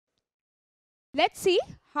Let's see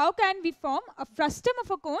how can we form a frustum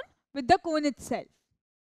of a cone with the cone itself.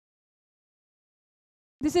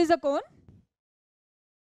 This is a cone.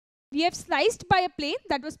 We have sliced by a plane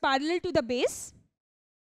that was parallel to the base.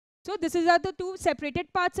 So this are the two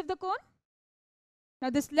separated parts of the cone. Now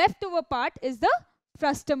this leftover part is the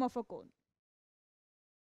frustum of a cone.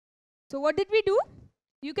 So what did we do?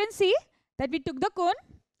 You can see that we took the cone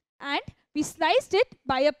and we sliced it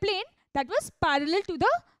by a plane that was parallel to the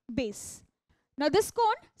base. Now this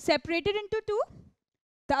cone separated into two.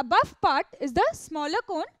 The above part is the smaller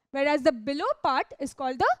cone, whereas the below part is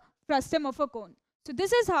called the frustum of a cone. So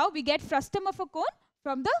this is how we get frustum of a cone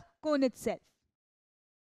from the cone itself.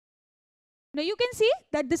 Now you can see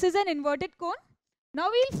that this is an inverted cone. Now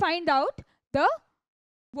we'll find out the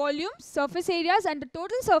volume, surface areas and the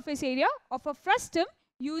total surface area of a frustum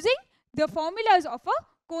using the formulas of a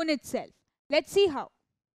cone itself. Let's see how.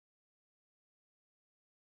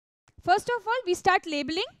 First of all, we start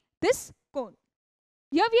labeling this cone.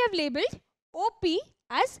 Here we have labeled OP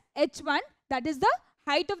as H1, that is the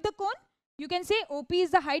height of the cone. You can say OP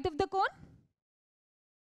is the height of the cone.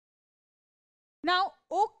 Now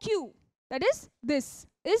OQ, that is this,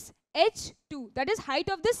 is H2, that is height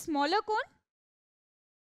of this smaller cone.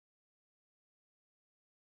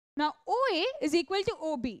 Now OA is equal to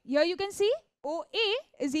OB. Here you can see OA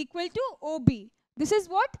is equal to OB. This is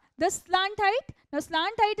what? The slant height. Now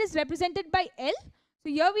slant height is represented by L.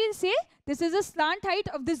 So here we will say this is a slant height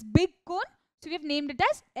of this big cone. So we have named it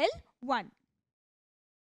as L1.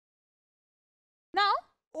 Now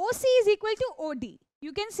OC is equal to OD.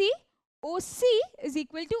 You can see OC is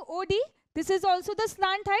equal to OD. This is also the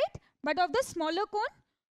slant height but of the smaller cone.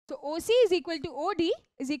 So OC is equal to OD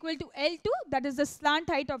is equal to L2, that is the slant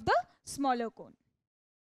height of the smaller cone.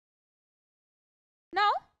 Now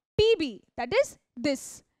PB, that is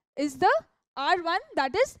this, is the R1,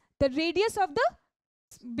 that is the radius of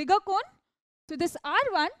the bigger cone. So this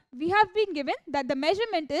R1 we have been given that the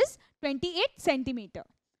measurement is 28 centimeter.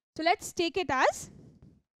 So let's take it as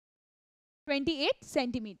 28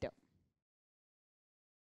 centimeter.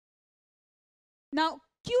 Now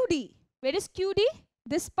QD, where is QD?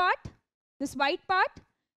 This part, this white part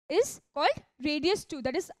is called radius 2,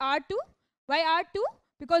 that is R2. Why R2?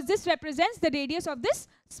 Because this represents the radius of this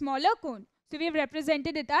smaller cone. So we have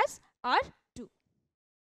represented it as R2.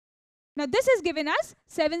 Now this is given as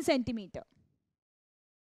 7 centimeter.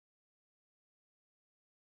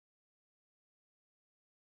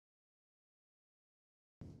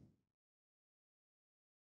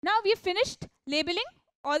 Now we have finished labeling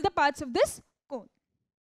all the parts of this cone.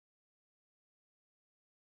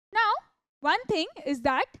 Now one thing is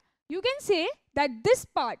that you can say that this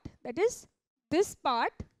part, that is this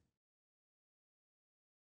part,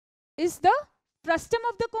 is the frustum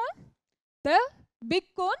of the cone, the big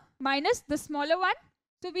cone minus the smaller one.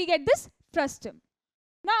 So we get this frustum.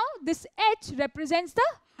 Now this H represents the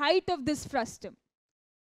height of this frustum.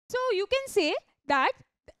 So you can say that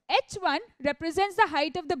H1 represents the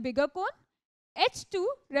height of the bigger cone, H2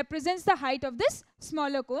 represents the height of this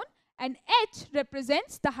smaller cone, and H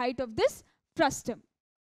represents the height of this frustum.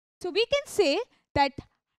 So we can say that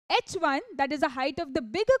H1, that is the height of the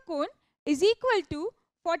bigger cone, is equal to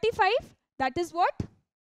 45. That is what?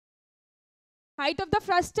 Height of the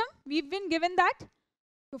frustum. We've been given that.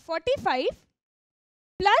 So 45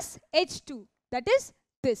 plus H2, that is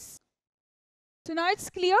this. So now it's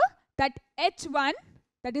clear that H1,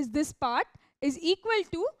 that is this part, is equal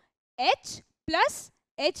to H plus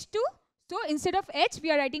H2. So instead of H,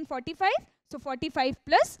 we are writing 45. So 45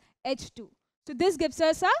 plus H2. So this gives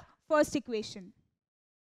us our first equation.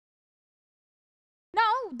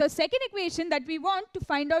 Now the second equation that we want to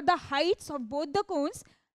find out the heights of both the cones,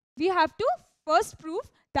 we have to first prove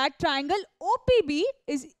that triangle OPB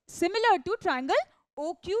is similar to triangle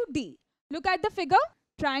OQD. Look at the figure.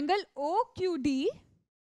 Triangle OQD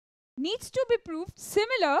needs to be proved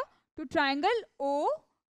similar to triangle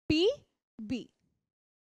OPB.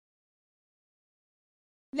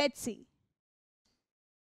 Let's see.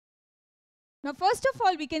 Now first of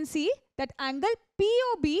all we can see that angle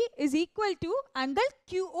POB is equal to angle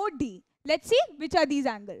QOD. Let's see which are these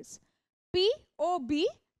angles. POB,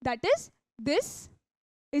 that is this,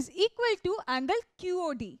 is equal to angle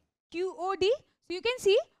QOD. QOD, so you can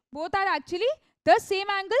see both are actually the same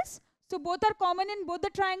angles. So both are common in both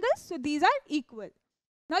the triangles. So these are equal.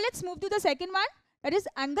 Now let's move to the second one, that is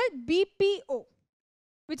angle BPO.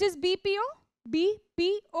 Which is BPO?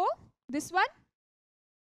 BPO, this one.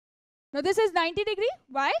 Now this is 90 degree.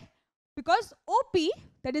 Why? Because OP,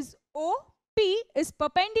 that is OP, is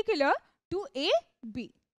perpendicular to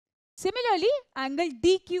AB. Similarly, angle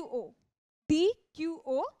DQO.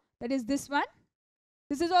 DQO, that is this one.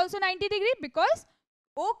 This is also 90 degree because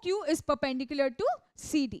OQ is perpendicular to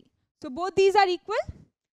CD. So both these are equal.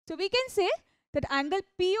 So we can say that angle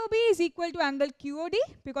POB is equal to angle QOD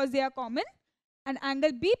because they are common, and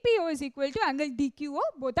angle BPO is equal to angle DQO,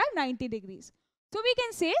 both are 90 degrees. So we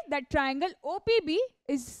can say that triangle OPB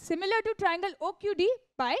is similar to triangle OQD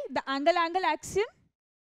by the angle-angle axiom.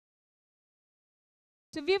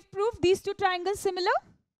 So we have proved these two triangles similar.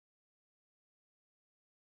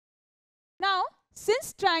 Now,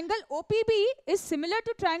 since triangle OPB is similar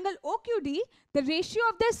to triangle OQD, the ratio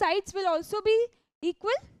of their sides will also be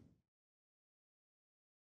equal.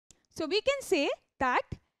 So we can say that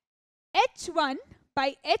H1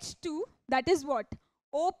 by H2, that is what?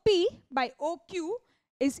 OP by OQ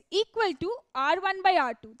is equal to R1 by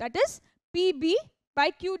R2, that is PB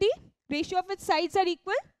by QD. Ratio of its sides are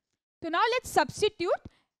equal. So now let's substitute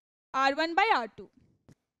R1 by R2.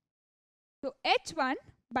 So H1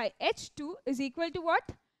 by H2 is equal to what?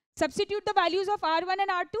 Substitute the values of R1 and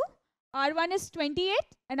R2. R1 is 28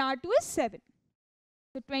 and R2 is 7.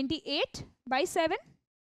 So 28 by 7.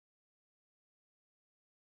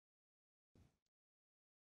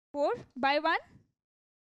 4 by 1.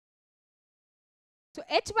 So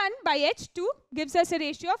H1 by H2 gives us a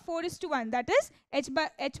ratio of 4:1. That is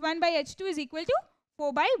H1 by H2 is equal to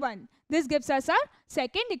 4 by 1. This gives us our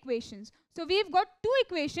second equations. So we've got two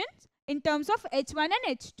equations in terms of H1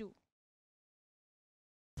 and H2.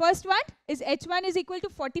 First one is H1 is equal to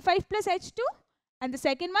 45 plus H2, and the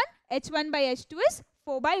second one H1 by H2 is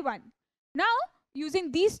 4 by 1. Now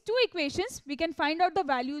using these two equations we can find out the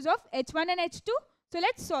values of H1 and H2. So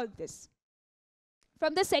let's solve this.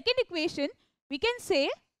 From the second equation we can say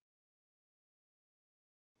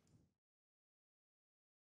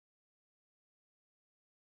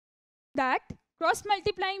that cross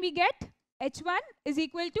multiplying we get H1 is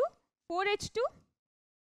equal to 4H2.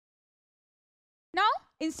 Now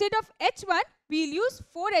instead of H1 we'll use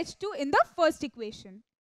 4H2 in the first equation.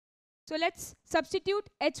 So let's substitute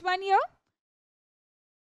H1 here.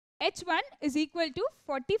 H1 is equal to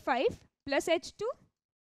 45 plus H2.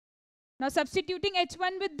 Now substituting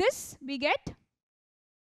H1 with this we get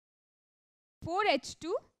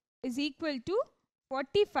 4H2 is equal to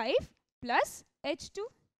 45 plus H2.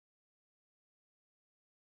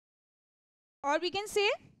 Or we can say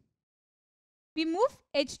we move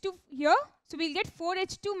H2 here, so we'll get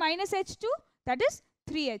 4H2 minus H2, that is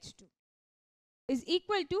 3H2 is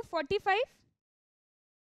equal to 45,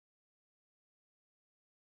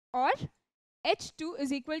 or H2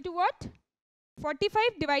 is equal to what? 45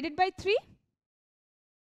 divided by 3,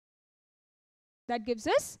 that gives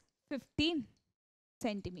us 15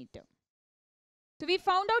 centimeter. So we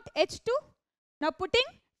found out H2. Now putting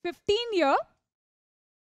 15 here,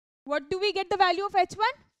 what do we get the value of H1?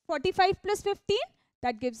 45 plus 15,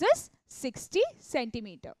 that gives us 60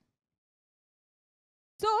 centimeter.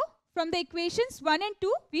 So from the equations 1 and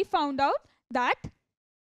 2, we found out that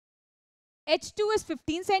H2 is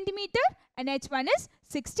 15 centimeter and H1 is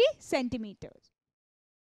 60 centimeters.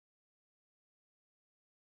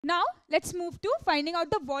 Now let's move to finding out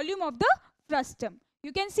the volume of the frustum.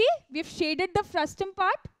 You can see we've shaded the frustum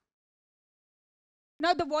part.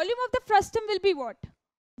 Now the volume of the frustum will be what?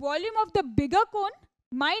 Volume of the bigger cone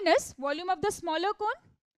minus volume of the smaller cone,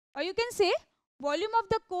 or you can say volume of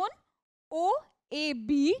the cone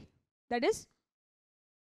OAB, that is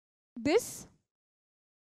this,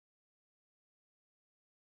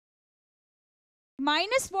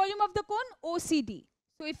 minus volume of the cone OCD.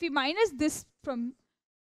 So if we minus this from,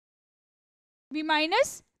 we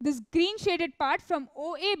minus this green shaded part from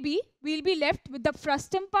OAB, we'll be left with the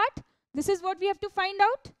frustum part. This is what we have to find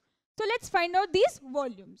out. So let's find out these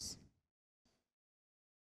volumes.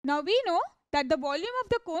 Now we know that the volume of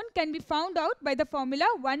the cone can be found out by the formula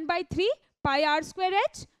 1 by 3 pi r square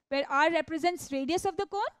h, where r represents radius of the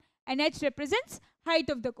cone and h represents height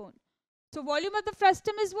of the cone. So volume of the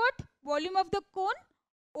frustum is what? Volume of the cone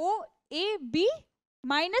OAB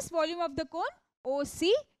minus volume of the cone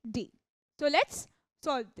OCD. So let's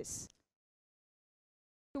solve this.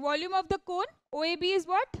 The volume of the cone OAB is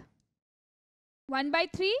what? 1 by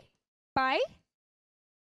 3 pi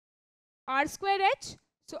r square h.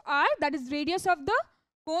 So r, that is radius of the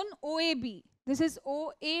cone OAB. This is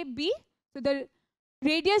OAB. So the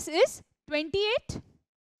radius is 28.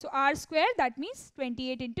 So r square, that means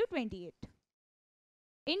 28 into 28.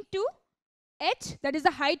 Into h, that is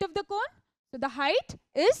the height of the cone. So the height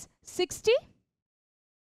is 60.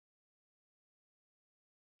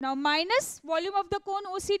 Now minus volume of the cone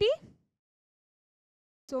OCD.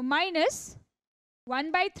 So minus 1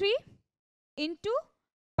 by 3 into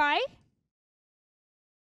pi.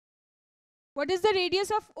 What is the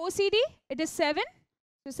radius of OCD? It is 7.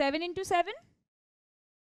 So 7 into 7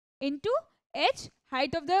 into h,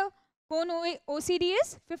 height of the cone OCD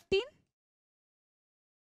is 15.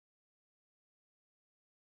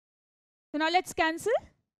 So now let's cancel.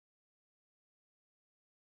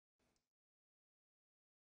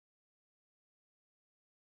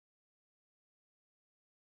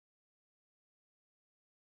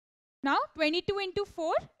 Now 22 into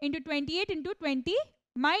 4 into 28 into 20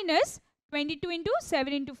 minus 22 into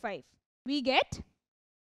 7 into 5. We get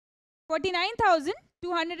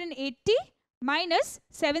 49,280 minus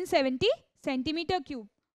 770 centimeter cube.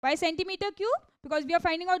 Why centimeter cube? Because we are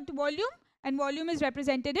finding out volume, and volume is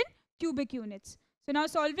represented in cubic units. So now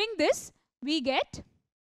solving this, we get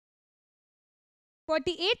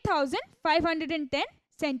 48,510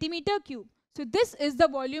 centimeter cube. So this is the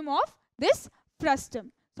volume of this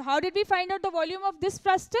frustum. So how did we find out the volume of this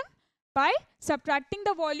frustum? By subtracting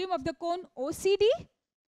the volume of the cone OCD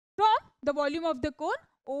from the volume of the cone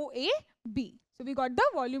OAB. So we got the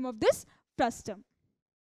volume of this frustum.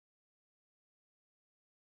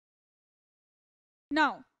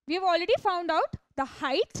 Now we have already found out the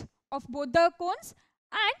height of both the cones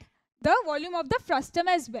and the volume of the frustum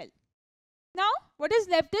as well. Now what is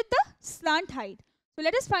left is the slant height. So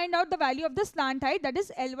let us find out the value of the slant height, that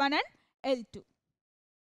is L1 and L2.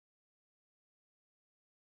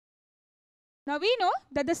 Now we know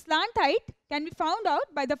that the slant height can be found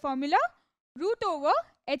out by the formula root over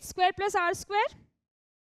h square plus r square.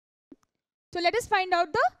 So let us find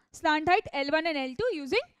out the slant height L1 and L2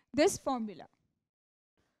 using this formula.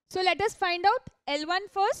 So let us find out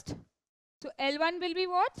L1 first. So L1 will be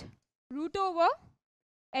what? Root over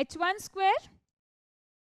h1 square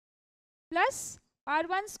plus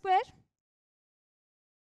r1 square.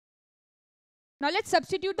 Now let's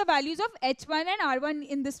substitute the values of h1 and r1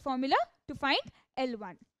 in this formula to find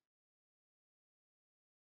L1.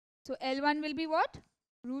 So L1 will be what?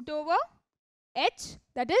 Root over h,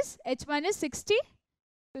 that is h1 is 60.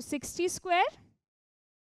 So 60 square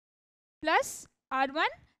plus r1,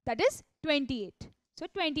 that is 28. So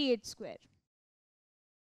 28 square.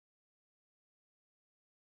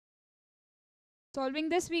 Solving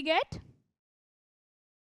this, we get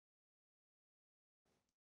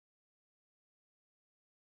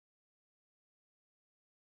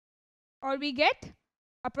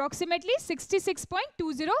approximately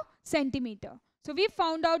 66.20 centimeter. So we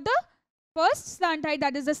found out the first slant height,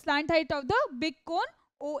 that is the slant height of the big cone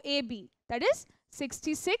OAB, that is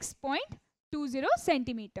 66.20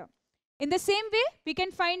 centimeter. In the same way, we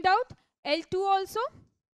can find out L2 also.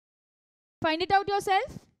 Find it out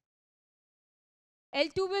yourself.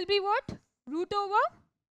 L2 will be what? Root over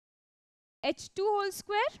h2 whole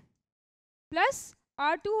square plus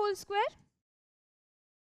r2 whole square.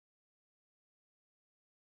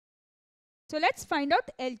 So let's find out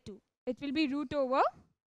L2. It will be root over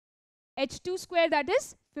h2 square, that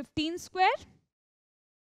is 15 square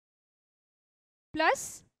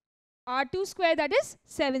plus r2 square, that is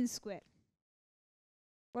 7 square.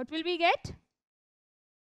 What will we get?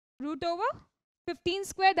 Root over 15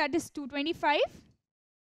 square, that is 225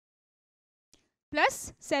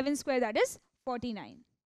 plus 7 square, that is 49.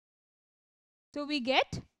 So we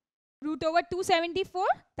get root over 274,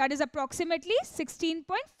 that is approximately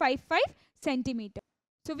 16.55 centimeter.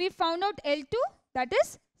 So we found out L2, that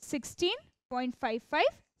is 16.55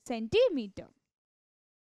 centimeter.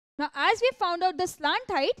 Now as we found out the slant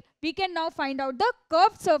height, we can now find out the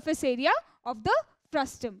curved surface area of the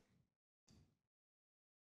frustum.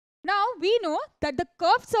 Now we know that the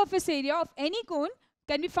curved surface area of any cone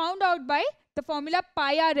can be found out by the formula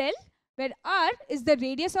pi RL, where R is the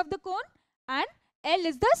radius of the cone and L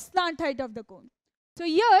is the slant height of the cone. So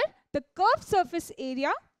here the curved surface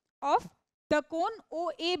area of the cone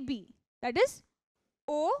OAB, that is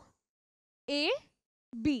OAB.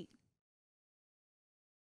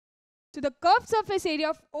 So the curved surface area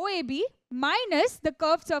of OAB minus the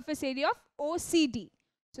curved surface area of OCD.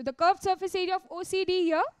 So the curved surface area of OCD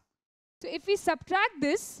here. So if we subtract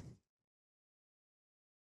this,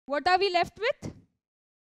 what are we left with?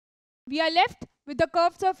 We are left with the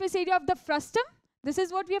curved surface area of the frustum. This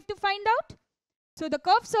is what we have to find out. So the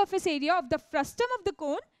curved surface area of the frustum of the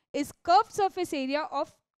cone is curved surface area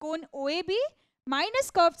of cone OAB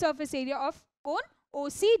minus curved surface area of cone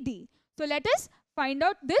OCD. So let us find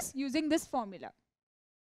out this using this formula.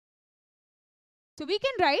 So we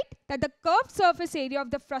can write that the curved surface area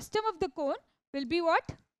of the frustum of the cone will be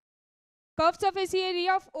what? Curved surface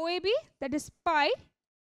area of OAB, that is pi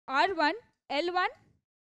R1 L1.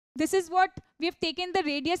 This is what we have taken the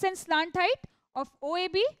radius and slant height of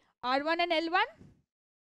OAB, R1 and L1,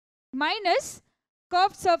 minus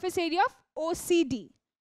curved surface area of OCD.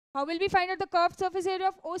 How will we find out the curved surface area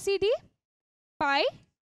of OCD? Pi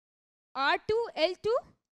R2 L2.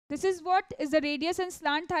 This is what is the radius and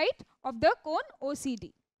slant height of the cone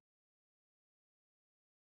OCD.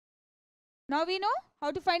 Now we know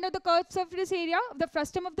how to find out the curved surface area of the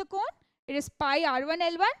frustum of the cone. It is pi R1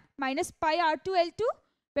 L1 minus pi R2 L2,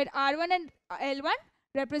 where R1 and L1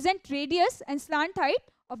 represent radius and slant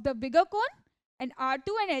height of the bigger cone, and R2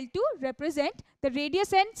 and L2 represent the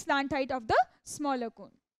radius and slant height of the smaller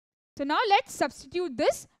cone. So now let's substitute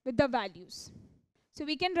this with the values. So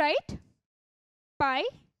we can write pi,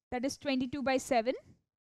 that is 22 by 7,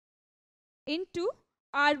 into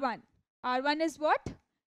R1. R1 is what?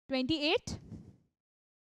 28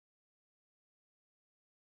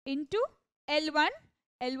 into L1.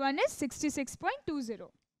 L1 is 66.20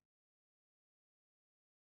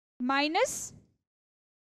 minus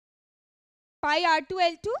pi R2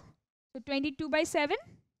 L2, so 22 by 7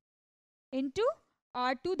 into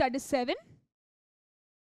R2, that is 7,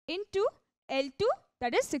 into L2,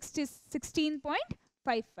 that is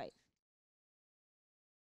 16.55.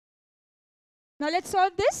 Now let's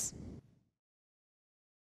solve this.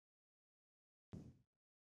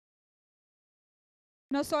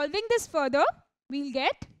 Now solving this further, we'll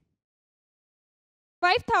get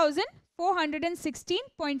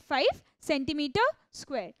 5416.5 centimeter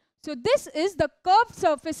square. So this is the curved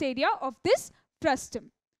surface area of this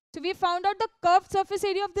frustum. So we found out the curved surface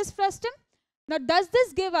area of this frustum. Now does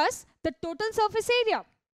this give us the total surface area?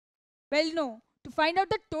 Well, no. To find out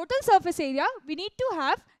the total surface area, we need to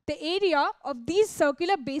have the area of these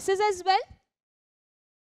circular bases as well.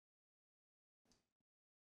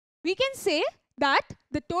 We can say that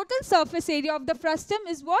the total surface area of the frustum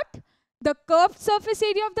is what? The curved surface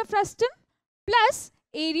area of the frustum plus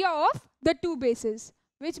area of the two bases.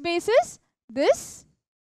 Which bases? This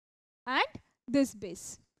and this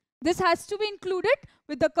base. This has to be included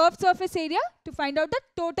with the curved surface area to find out the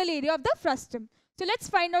total area of the frustum. So let's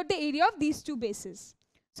find out the area of these two bases.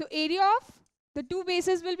 So area of the two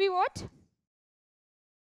bases will be what?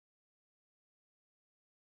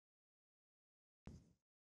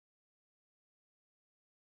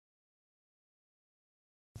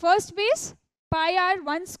 First base, pi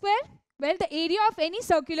r1 square. Well, the area of any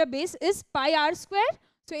circular base is pi r square.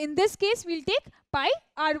 So in this case, we'll take pi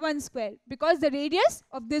r1 square because the radius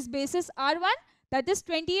of this base is r1, that is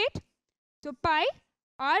 28. So pi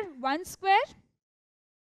r1 square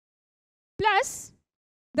plus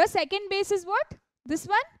the second base is what? This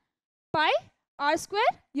one, pi r square.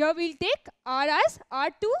 Here we'll take r as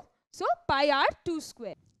r2. So pi r2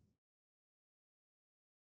 square.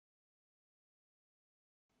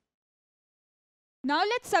 Now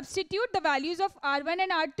let's substitute the values of R1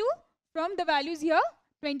 and R2 from the values here,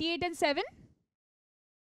 28 and 7.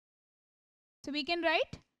 So we can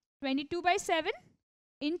write 22 by 7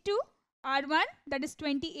 into R1, that is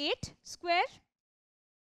 28 square,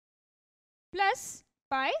 plus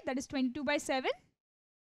pi, that is 22 by 7,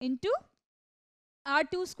 into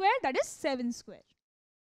R2 square, that is 7 square.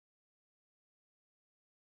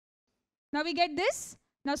 Now we get this.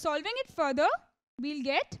 Now solving it further, we'll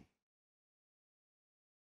get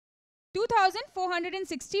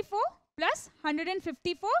 2464 plus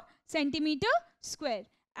 154 centimeter square,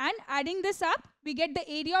 and adding this up we get the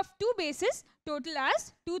area of two bases total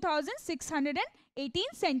as 2618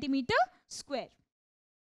 centimeter square.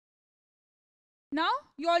 Now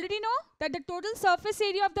you already know that the total surface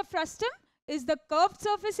area of the frustum is the curved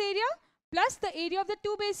surface area plus the area of the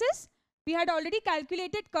two bases. We had already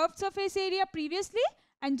calculated curved surface area previously,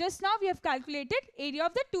 and just now we have calculated area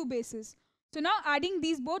of the two bases. So now adding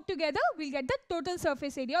these both together, we'll get the total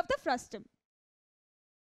surface area of the frustum.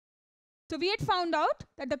 So we had found out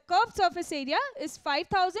that the curved surface area is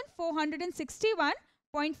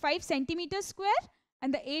 5461.5 centimeters square,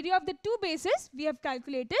 and the area of the two bases we have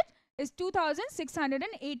calculated is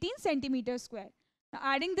 2618 centimeters square. Now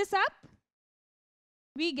adding this up,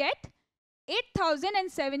 we get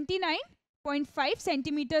 8079.5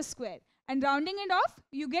 centimeters square, and rounding it off,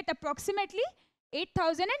 you get approximately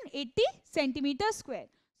 8080 centimeters square.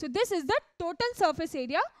 So this is the total surface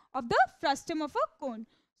area of the frustum of a cone.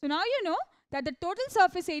 So now you know that the total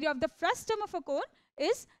surface area of the frustum of a cone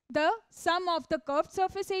is the sum of the curved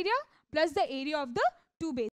surface area plus the area of the two bases.